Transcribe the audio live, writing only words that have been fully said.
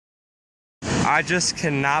I just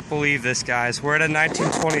cannot believe this, guys. We're at a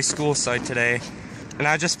 1920 school site today, and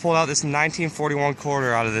I just pulled out this 1941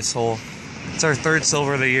 quarter out of this hole. It's our third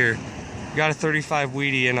silver of the year. We got a 35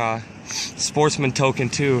 Wheatie and a sportsman token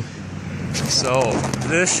too. So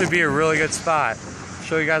this should be a really good spot.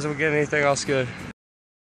 Show you guys if we get anything else good.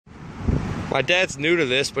 My dad's new to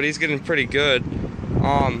this, but he's getting pretty good.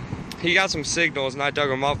 He got some signals and I dug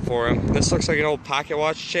them up for him. This looks like an old pocket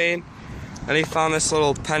watch chain. And he found this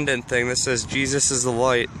little pendant thing that says Jesus is the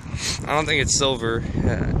light. I don't think it's silver.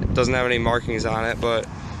 It doesn't have any markings on it, but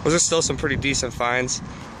those are still some pretty decent finds.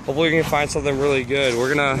 Hopefully we can find something really good.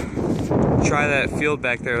 We're gonna try that field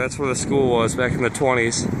back there. That's where the school was back in the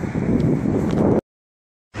 20s.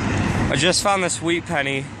 I just found this wheat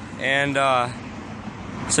penny, and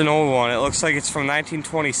it's an old one. It looks like it's from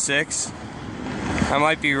 1926. I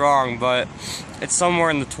might be wrong, but it's somewhere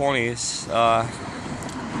in the 20s.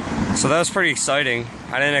 So that was pretty exciting.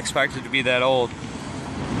 I didn't expect it to be that old.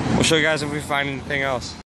 We'll show you guys if we find anything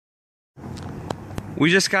else. We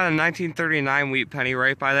just got a 1939 wheat penny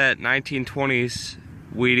right by that 1920s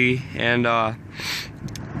Wheatie, and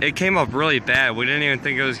it came up really bad. We didn't even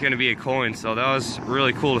think it was going to be a coin, so that was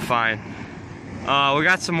really cool to find. We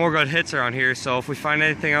got some more good hits around here, so if we find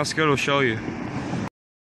anything else good, we'll show you.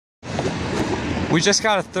 We just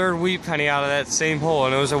got a third wheat penny out of that same hole,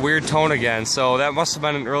 and it was a weird tone again, so that must have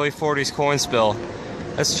been an early 40s coin spill.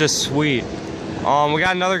 That's just sweet. We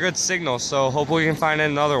got another good signal, so hopefully we can find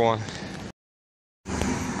another one.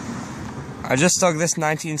 I just dug this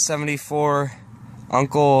 1974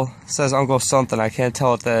 Uncle, says Uncle something, I can't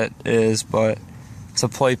tell what that is, but it's a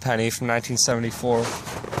play penny from 1974.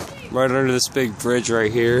 Right under this big bridge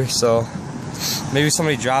right here, so maybe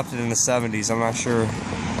somebody dropped it in the 70s, I'm not sure.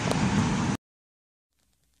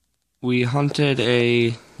 We hunted a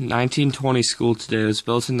 1920 school today. It was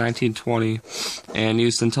built in 1920 and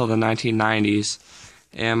used until the 1990s.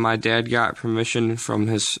 And my dad got permission from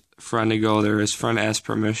his friend to go there. His friend asked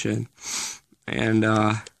permission. And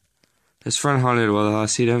his friend hunted with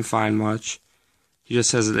us. He didn't find much. He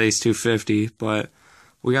just has an Ace 250. But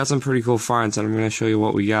we got some pretty cool finds, and I'm going to show you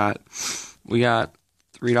what we got. We got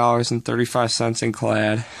 $3.35 in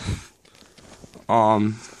clad.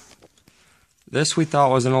 This we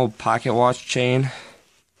thought was an old pocket watch chain.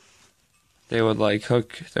 They would like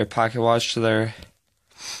hook their pocket watch to their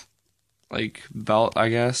like belt, I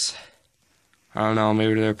guess. I don't know,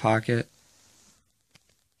 maybe to their pocket.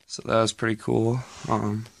 So that was pretty cool.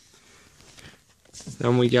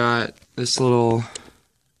 Then we got this little,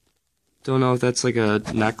 don't know if that's like a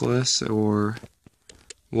necklace or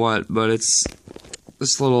what, but it's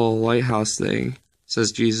this little lighthouse thing. It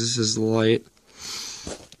says Jesus is the light.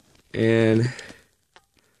 And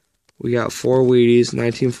we got 4 Wheaties,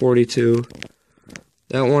 1942.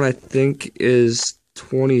 That one I think is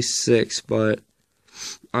 26, but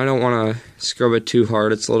I don't want to scrub it too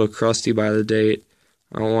hard. It's a little crusty by the date.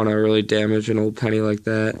 I don't want to really damage an old penny like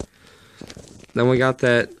that. Then we got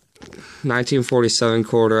that 1947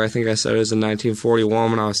 quarter. I think I said it was a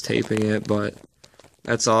 1941 when I was taping it, but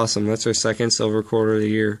that's awesome. That's our second silver quarter of the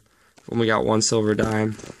year. When we got 1 silver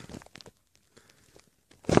dime.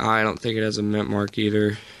 I don't think it has a mint mark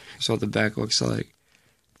either. That's what the back looks like.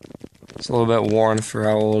 It's a little bit worn for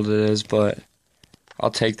how old it is, but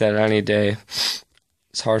I'll take that any day.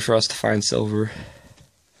 It's hard for us to find silver.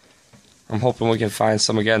 I'm hoping we can find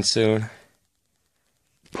some again soon.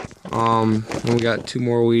 And we got 2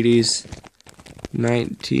 more Wheaties.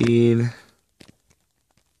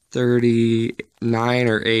 1939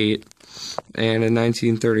 or 8 and a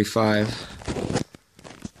 1935.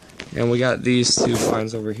 And we got these 2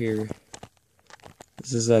 finds over here.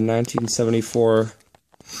 This is a 1974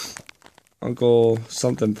 Uncle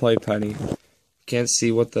something play penny. Can't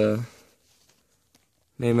see what the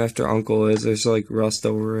name after Uncle is. There's like rust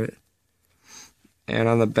over it. And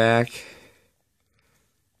on the back,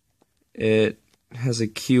 it has a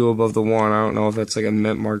Q above the 1. I don't know if that's like a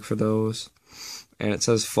mint mark for those. And it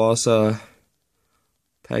says Fossa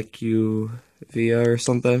Pecuvia or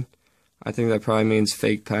something. I think that probably means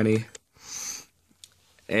fake penny.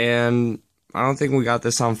 And I don't think we got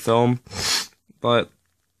this on film, but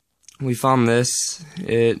we found this.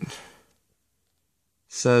 It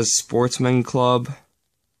says Sportsman Club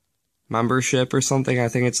membership or something. I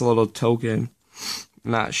think it's a little token.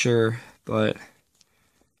 I'm not sure, but I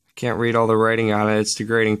can't read all the writing on it. It's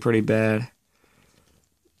degrading pretty bad.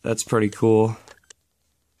 That's pretty cool.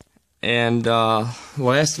 And last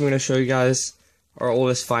I'm going to show you guys our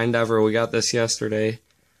oldest find ever. We got this yesterday.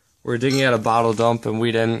 We're digging at a bottle dump and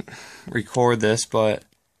we didn't record this, but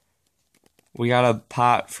we got a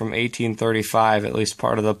pot from 1835, at least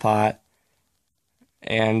part of the pot.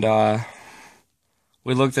 And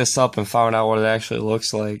we looked this up and found out what it actually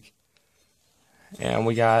looks like. And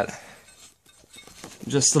we got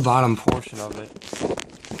just the bottom portion of it.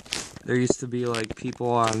 There used to be like people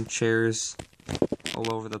on chairs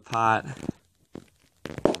all over the pot.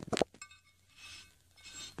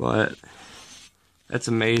 But that's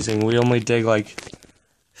amazing. We only dig like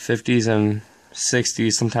 50s and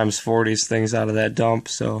 60s, sometimes 40s things out of that dump.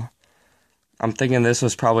 So I'm thinking this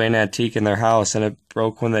was probably an antique in their house and it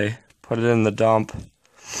broke when they put it in the dump.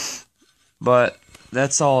 But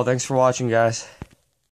that's all. Thanks for watching, guys.